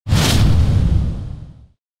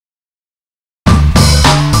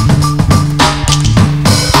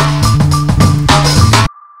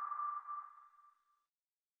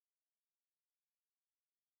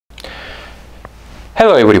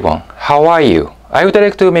Hello everyone, how are you? I would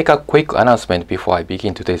like to make a quick announcement before I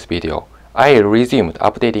begin today's video. I resumed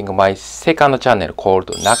updating my second channel called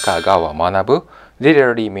Nakagawa Manabu.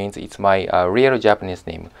 Literally means it's my real Japanese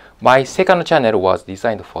name. My second channel was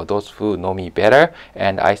designed for those who know me better,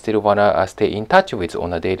 and I still wanna stay in touch with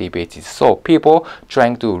on a daily basis. So people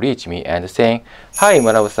trying to reach me and saying, "Hi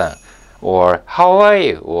Manabu-san," or "How are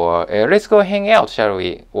you?" or "Let's go hang out, shall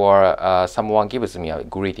we?" or someone gives me a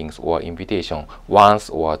greetings or invitation once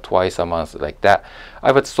or twice a month like that.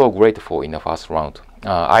 I was so grateful in the first round.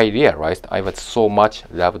 I realized I was so much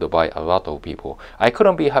loved by a lot of people. I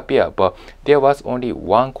couldn't be happier, but there was only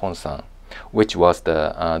one concern, which was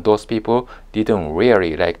those people didn't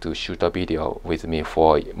really like to shoot a video with me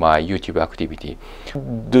for my YouTube activity.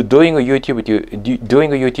 Doing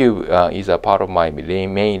YouTube is a part of my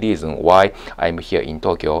main reason why I'm here in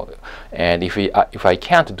Tokyo. And if I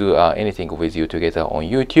can't do anything with you together on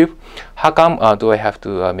YouTube, how come do I have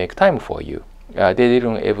to make time for you? They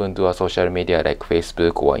didn't even do a social media like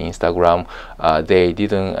Facebook or Instagram. They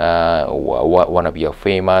didn't want to be a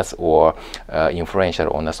famous or influential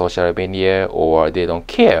on a social media, or they don't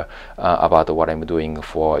care about what I'm doing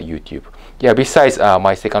for YouTube. Yeah, besides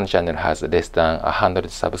my second channel has less than 100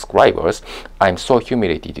 subscribers. I'm so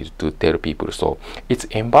humiliated to tell people, so it's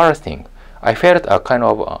embarrassing. I felt kind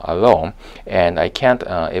of alone, and I can't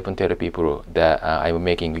even tell people that I'm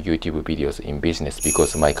making YouTube videos in business,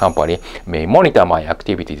 because my company may monitor my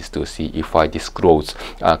activities to see if I disclose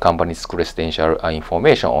company's credential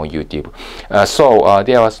information on YouTube. So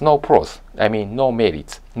there was no pros, I mean no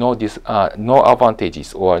merits, no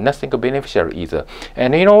advantages, or nothing beneficial either.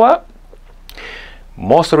 And you know what?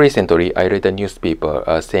 Most recently, I read a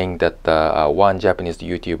newspaper saying that one Japanese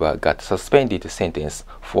YouTuber got suspended sentence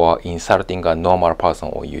for insulting a normal person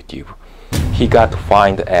on YouTube. He got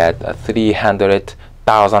fined at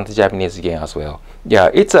 300,000 Japanese yen as well. Yeah,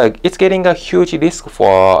 it's getting a huge risk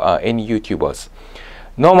for any YouTubers.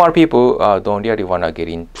 Normal people don't really want to get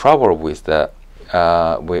in trouble with the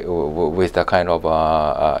kind of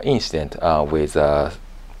incident with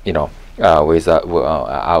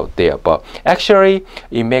out there, but actually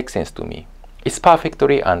it makes sense to me. It's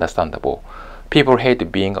perfectly understandable. People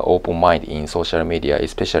hate being open-minded in social media,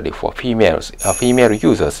 especially for female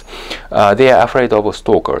users. They are afraid of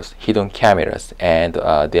stalkers, hidden cameras, and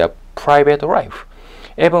their private life.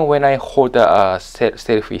 Even when I hold a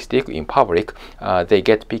selfie stick in public, they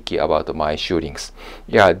get picky about my shootings.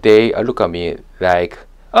 Yeah, they look at me like,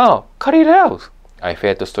 "Oh, cut it out." I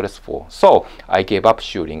felt stressful, so I gave up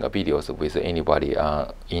shooting videos with anybody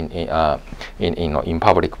in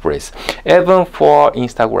public place. Even for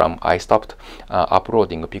Instagram, I stopped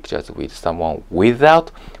uploading pictures with someone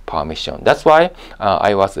without permission. That's why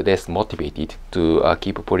I was less motivated to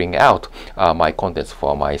keep putting out my contents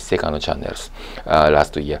for my second channels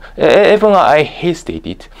last year. Even I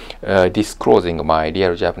hesitated disclosing my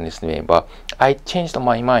real Japanese name, but I changed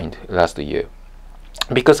my mind last year,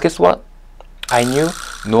 because guess what? I knew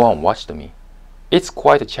no one watched me. It's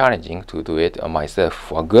quite challenging to do it myself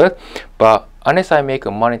for good, but unless I make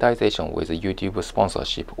a monetization with a YouTube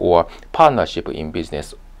sponsorship or partnership in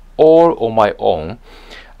business all on my own,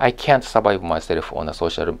 I can't survive myself on a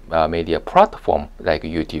social media platform like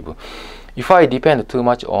YouTube. If I depend too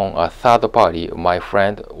much on a third party, my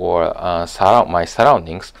friend, or my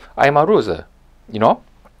surroundings, I'm a loser, you know?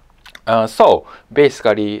 So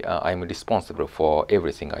basically, I'm responsible for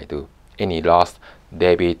everything I do. Any lost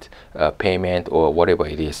debit payment or whatever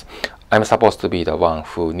it is, I'm supposed to be the one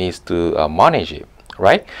who needs to manage it,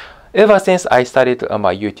 right? Ever since I started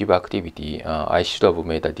my YouTube activity, I should have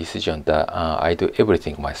made a decision that I do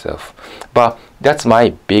everything myself, but that's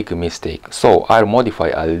my big mistake, so I'll modify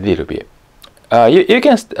a little bit. You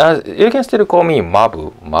can still call me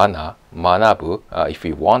Mabu, Manabu, if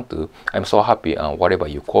you want to. I'm so happy whatever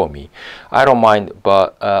you call me. I don't mind,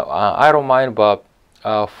 but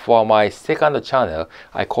for my second channel,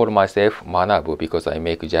 I call myself Manabu because I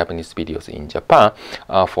make Japanese videos in Japan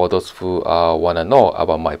for those who want to know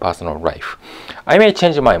about my personal life. I may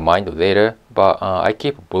change my mind later, but I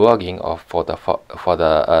keep blogging for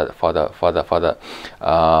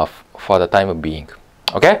the time being.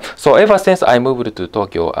 Okay, so ever since I moved to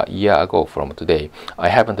Tokyo a year ago from today, I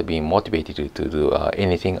haven't been motivated to do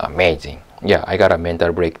anything amazing. Yeah, I got a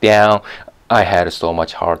mental breakdown. I had so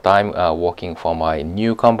much hard time working for my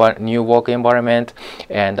new work environment,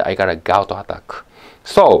 and I got a gout attack.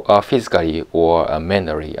 So physically or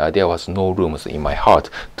mentally, there was no room in my heart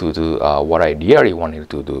to do what I really wanted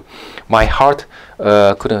to do. My heart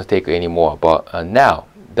couldn't take anymore, but now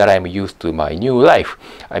that I'm used to my new life,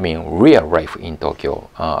 I mean real life in Tokyo,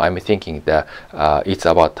 I'm thinking that it's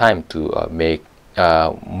about time to make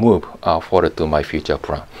move forward to my future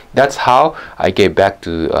plan. That's how I get back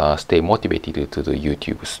to stay motivated to the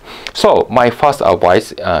YouTubes. So my first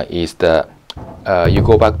advice is that you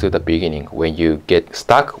go back to the beginning when you get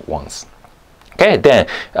stuck once. Okay, then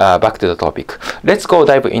back to the topic. Let's go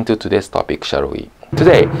dive into today's topic, shall we?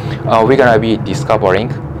 Today we're gonna be discovering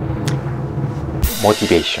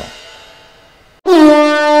motivation.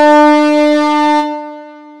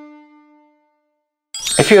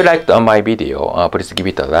 If you liked my video, please give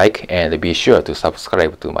it a like and be sure to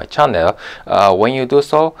subscribe to my channel. When you do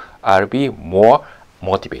so, I'll be more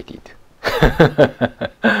motivated.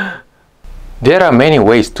 There are many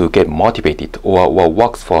ways to get motivated, or what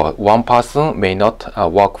works for one person may not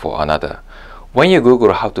work for another. When you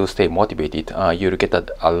Google how to stay motivated, you'll get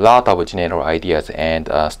a lot of general ideas and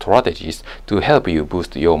strategies to help you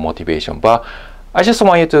boost your motivation. But I just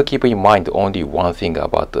want you to keep in mind only one thing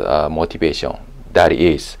about motivation. That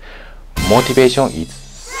is, motivation is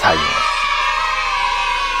science.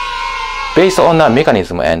 Based on the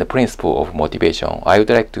mechanism and principle of motivation, I would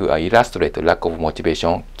like to illustrate lack of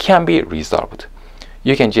motivation can be resolved.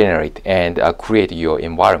 You can generate and create your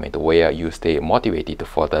environment where you stay motivated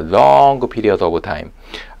for the long period of time.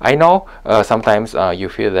 I know sometimes you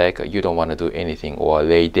feel like you don't want to do anything or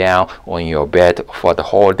lay down on your bed for the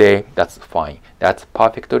whole day. That's fine. That's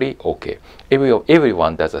perfectly okay.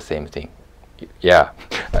 Everyone does the same thing. Yeah,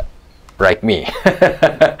 like me.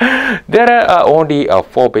 There are only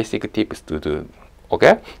 4 basic tips to do.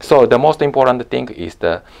 Okay, so the most important thing is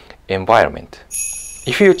the environment.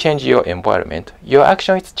 If you change your environment, your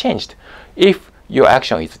action is changed. If your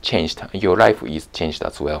action is changed, your life is changed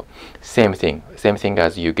as well. Same thing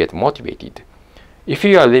as you get motivated. If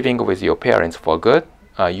you are living with your parents for good,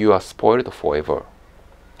 you are spoiled forever.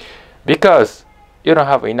 Because you don't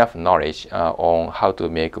have enough knowledge on how to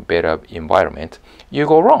make a better environment, you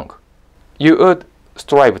go wrong. You would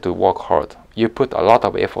strive to work hard. You put a lot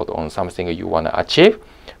of effort on something you want to achieve,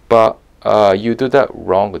 but you do the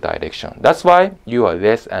wrong direction. That's why you are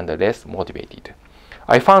less and less motivated.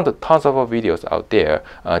 I found tons of videos out there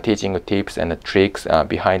teaching tips and tricks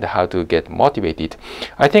behind how to get motivated.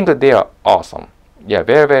 I think that they are awesome. Yeah,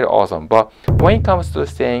 very, very awesome. But when it comes to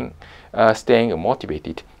staying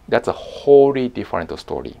motivated, that's a wholly different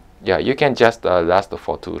story. Yeah, you can just last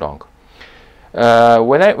for too long.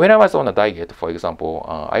 When I was on a diet, for example,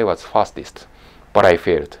 I was fastest, but I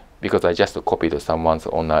failed because I just copied someone's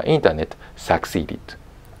on the internet, succeeded.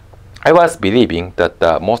 I was believing that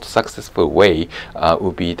the most successful way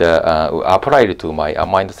would be applied to my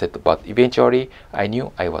mindset, but eventually I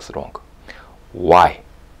knew I was wrong. Why?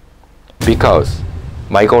 Because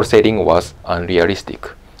my goal setting was unrealistic.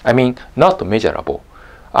 I mean, not measurable.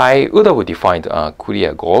 I would have defined a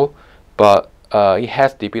clear goal, but it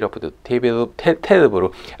has developed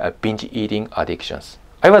terrible binge eating addictions.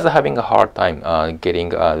 I was having a hard time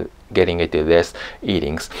getting into less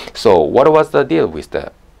eatings. So what was the deal with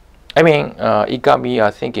that? I mean, it got me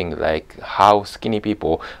thinking like how skinny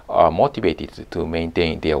people are motivated to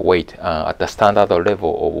maintain their weight at the standard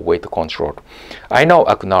level of weight control. I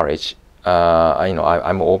acknowledge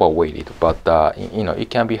I'm overweighted, but it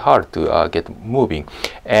can be hard to get moving,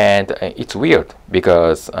 and it's weird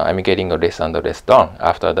because I'm getting less and less done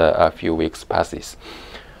after the few weeks passes.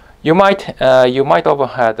 You might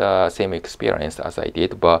have had the same experience as I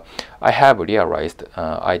did, but I have realized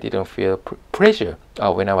I didn't feel pleasure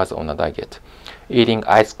when I was on a diet. Eating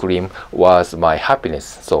ice cream was my happiness,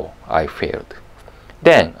 so I failed.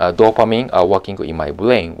 Then dopamine working in my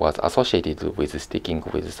brain was associated with sticking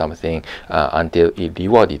with something until it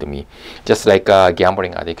rewarded me, just like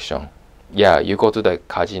gambling addiction. Yeah, you go to the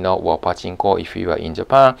casino or pachinko if you are in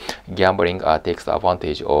Japan. Gambling takes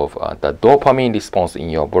advantage of the dopamine response in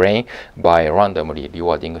your brain by randomly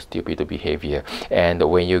rewarding stupid behavior. And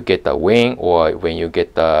when you get the win or when you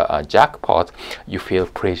get the jackpot, you feel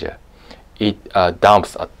pleasure. It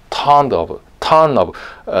dumps a ton of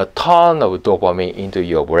dopamine into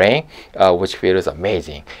your brain, which feels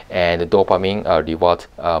amazing, and dopamine reward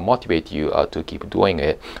motivate you to keep doing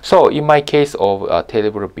it. So in my case of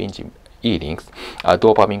terrible binge eatings,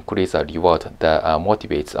 dopamine creates a reward that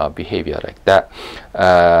motivates behavior like that.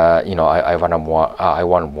 I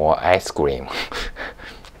want more ice cream.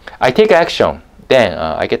 I take action, then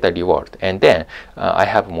I get the reward, and then I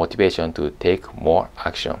have motivation to take more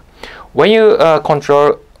action. When you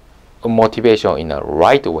control motivation in a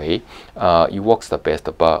right way, it works the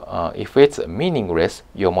best. But if it's meaningless,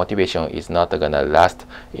 your motivation is not gonna last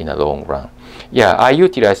in the long run. Yeah, I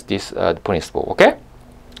utilize this principle. Okay,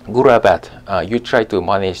 good or bad, you try to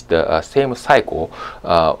manage the same cycle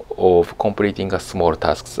of completing small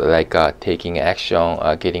tasks like taking action,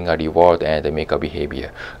 getting a reward, and make a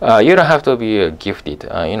behavior. You don't have to be gifted.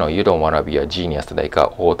 You don't want to be a genius like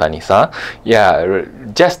Otani-san. Yeah,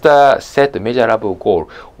 just set a measurable goal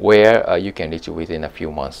where you can reach within a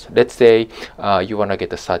few months. Let's say you want to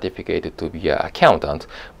get a certificate to be an accountant,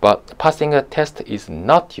 but passing a test is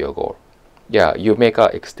not your goal. Yeah, you make an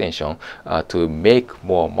extension to make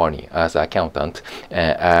more money as an accountant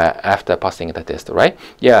after passing the test, right?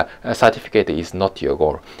 Yeah, a certificate is not your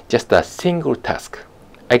goal, just a single task.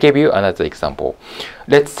 I gave you another example.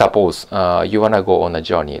 Let's suppose you want to go on a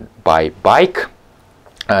journey by bike.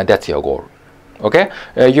 That's your goal. Okay,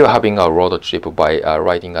 you're having a road trip by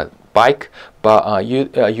riding a bike, but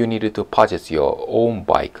you needed to purchase your own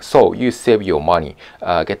bike. So you save your money,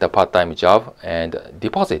 get a part-time job, and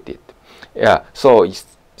deposit it. Yeah, so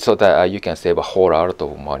that you can save a whole lot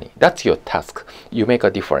of money. That's your task. You make a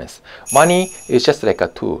difference. Money is just like a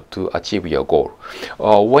tool to achieve your goal.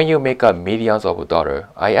 When you make millions of dollars,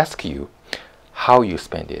 I ask you how you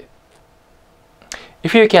spend it.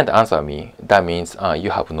 If you can't answer me, that means you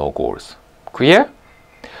have no goals. Clear?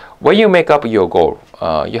 When you make up your goal,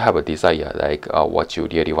 you have a desire, like what you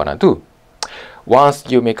really want to do. Once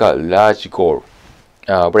you make a large goal,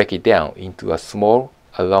 break it down into a small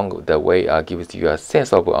along the way gives you a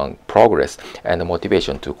sense of progress and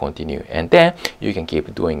motivation to continue, and then you can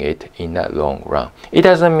keep doing it in the long run. It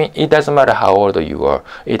doesn't matter how old you are.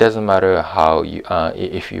 It doesn't matter how you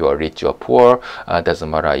if you are rich or poor. Doesn't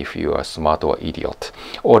matter if you are smart or idiot.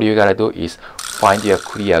 All you gotta do is find your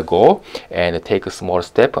clear goal and take a small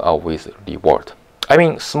step with reward. I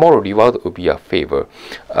mean, small reward would be a favor,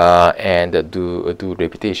 and do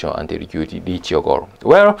repetition until you reach your goal.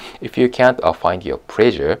 Well, if you can't find your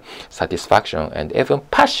pleasure, satisfaction, and even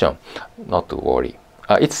passion, not to worry.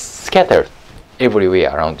 It's scattered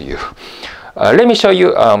everywhere around you. Let me show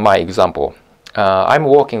you my example. I'm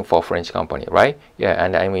working for a French company, right? Yeah,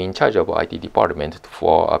 and I'm in charge of IT department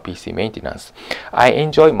for PC maintenance. I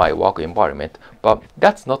enjoy my work environment, but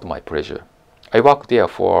that's not my pleasure. I work there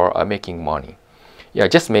for making money. Yeah,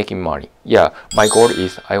 just making money. Yeah, my goal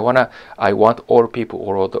is I want all people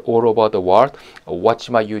all over the world watch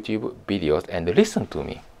my YouTube videos and listen to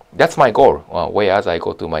me. That's my goal. Whereas I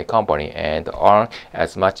go to my company and earn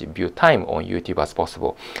as much view time on YouTube as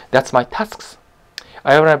possible. That's my tasks.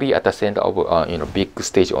 I want to be at the center of big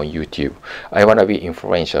stage on YouTube. I want to be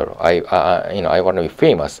influential. I want to be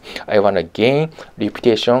famous. I want to gain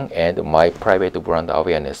reputation and my private brand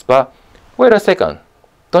awareness. But wait a second.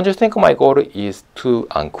 Don't you think my goal is too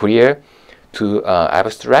unclear, too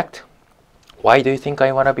abstract? Why do you think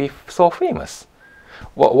I want to be so famous?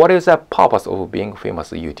 What is the purpose of being a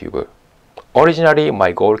famous YouTuber? Originally,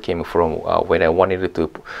 my goal came from when I wanted to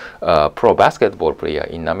pro basketball player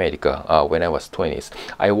in America when I was 20s.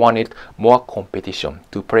 I wanted more competition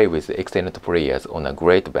to play with excellent players on a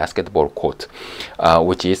great basketball court,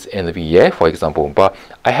 which is NBA, for example. But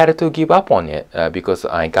I had to give up on it because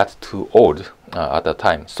I got too old at the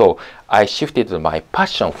time. So I shifted my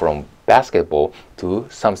passion from basketball to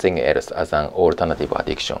something else as an alternative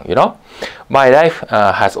addiction. My life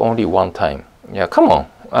has only one time. Yeah, come on.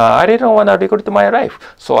 I didn't want to regret my life,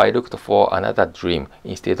 so I looked for another dream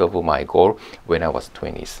instead of my goal when I was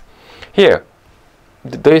 20s. Here,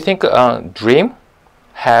 do you think dream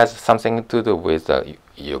has something to do with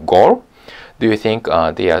your goal? Do you think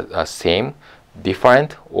they are same,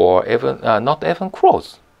 different, or even not even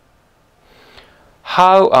close?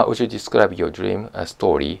 How would you describe your dream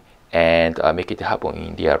story and make it happen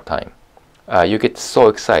in real time? You get so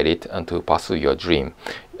excited to pursue your dream.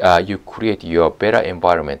 You create your better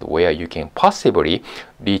environment where you can possibly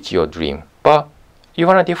reach your dream. But you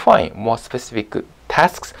want to define more specific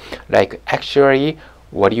tasks, like actually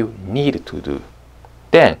what you need to do.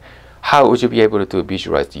 Then, how would you be able to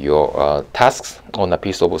visualize your tasks on a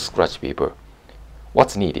piece of scratch paper?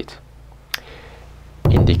 What's needed?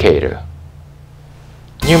 Indicator.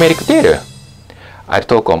 Numeric data. I'll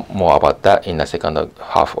talk more about that in the second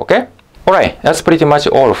half, okay? Alright, that's pretty much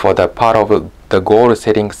all for the part of the goal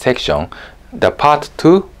setting section. The part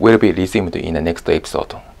 2 will be resumed in the next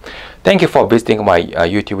episode. Thank you for visiting my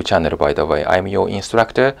YouTube channel, by the way. I'm your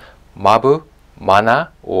instructor, Mabu,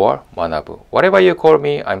 Mana, or Manabu. Whatever you call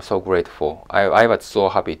me, I'm so grateful. I was so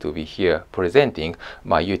happy to be here presenting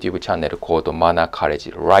my YouTube channel called Mana College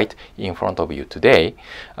right in front of you today.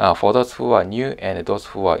 For those who are new and those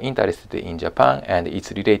who are interested in Japan and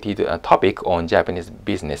its related topic on Japanese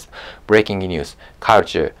business, breaking news,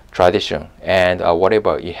 culture, tradition, and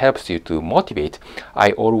whatever it helps you to motivate,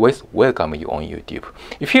 I always welcome you on YouTube.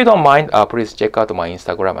 If you don't mind, please check out my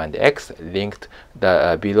Instagram and X linked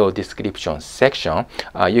the below description section.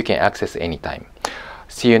 You can access anytime.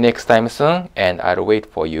 See you next time soon, and I'll wait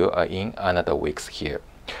for you in another week's here.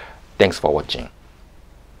 Thanks for watching.